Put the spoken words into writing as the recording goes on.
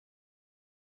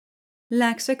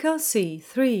Lexical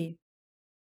C3.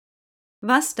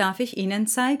 Was darf ich Ihnen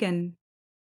zeigen?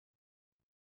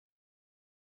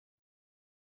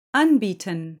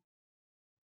 Anbieten.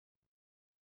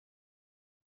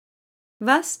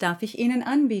 Was darf ich Ihnen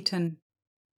anbieten?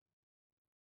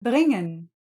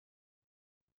 Bringen.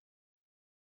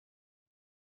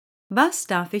 Was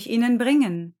darf ich Ihnen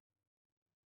bringen?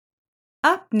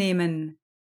 Abnehmen.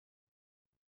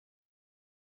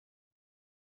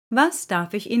 Was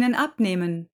darf ich Ihnen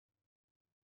abnehmen?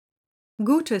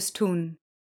 Gutes tun.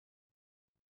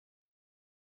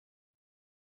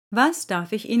 Was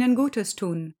darf ich Ihnen Gutes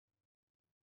tun?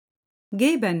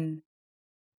 Geben.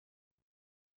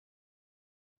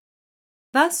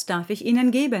 Was darf ich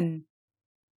Ihnen geben?